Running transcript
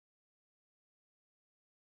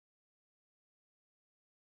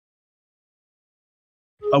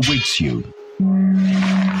awaits you.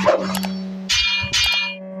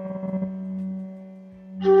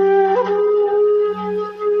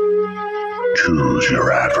 Choose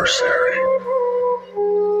your adversary.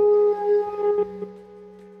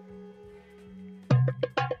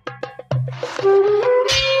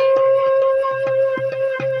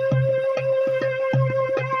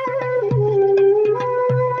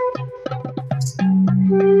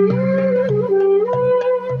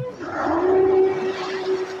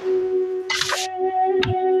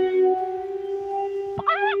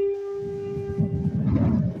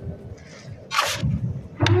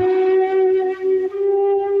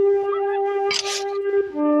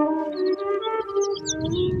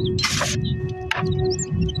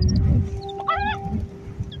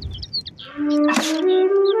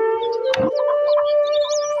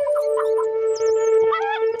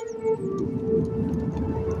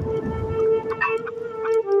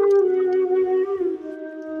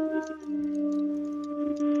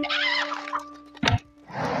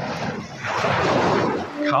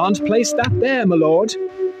 Can't place that there, my lord.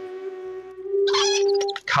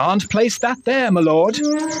 Can't place that there, my lord.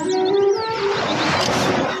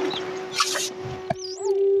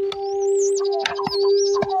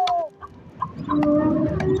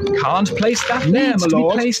 Can't place that there, my lord. Needs to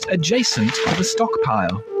be placed adjacent to the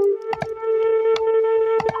stockpile.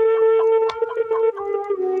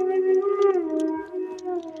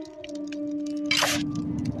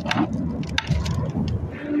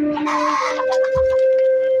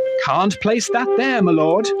 Can't place that there, my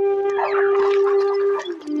lord.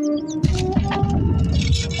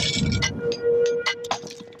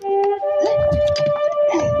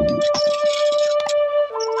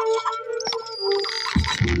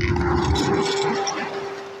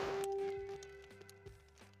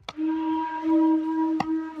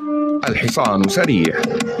 الحصان سريع.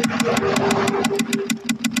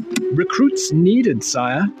 Recruits needed,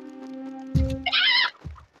 sire.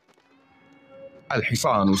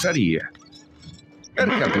 الحصان سريع.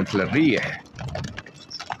 اركب مثل الريح.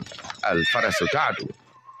 الفرس تعدو،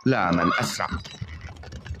 لا من أسرع.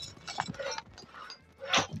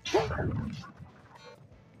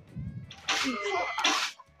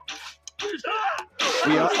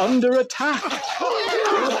 We are under attack.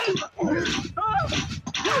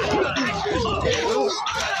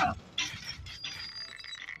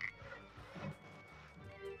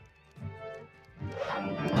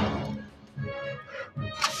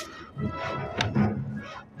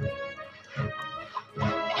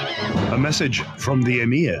 A message from the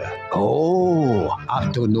Emir. Oh,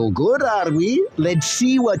 up to no good, are we? Let's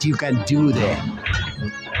see what you can do then.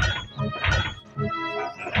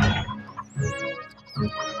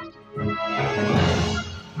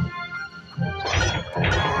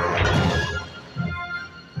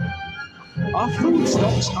 Our food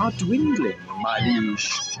stocks are dwindling, my liege.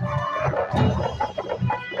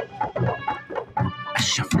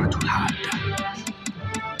 الشفرة الحادة.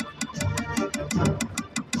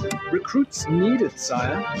 Recruits needed,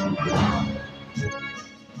 sire.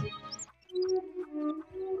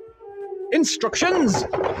 Instructions!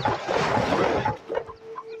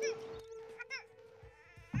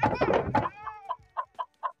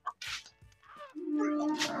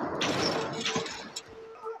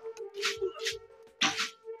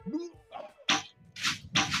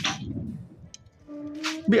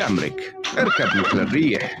 بأمرك، اركب مثل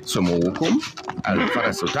الريح. سموكم،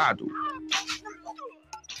 الفرس تعدو،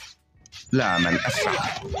 لا من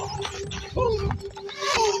أسرع.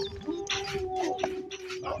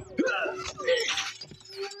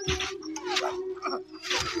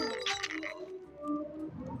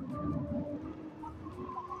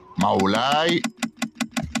 مولاي.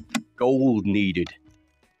 Gold needed.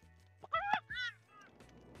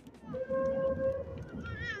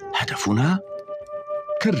 هدفنا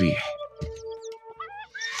كالريح.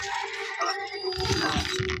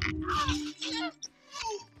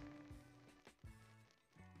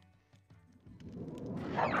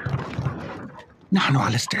 نحن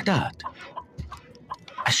على استعداد.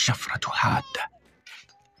 الشفرة حادة.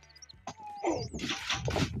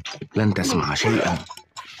 لن تسمع شيئا.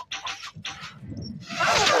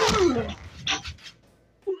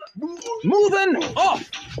 Moving off!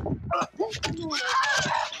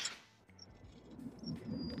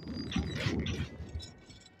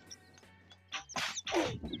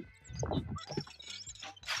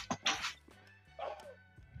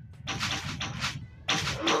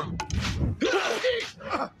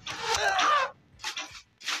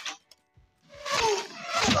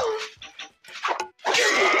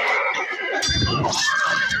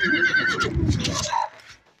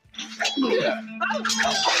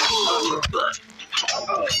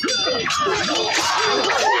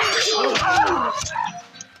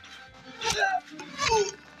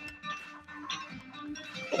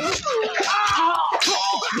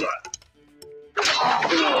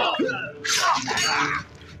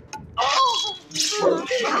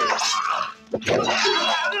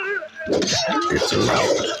 A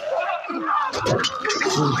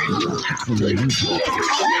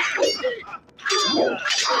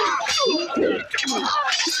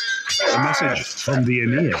message from the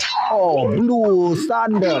Emir. Oh, Blue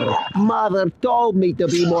Thunder. Mother told me to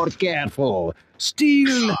be more careful.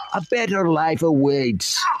 Still, a better life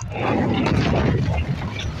awaits.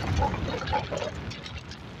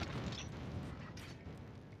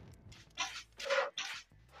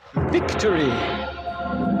 Victory!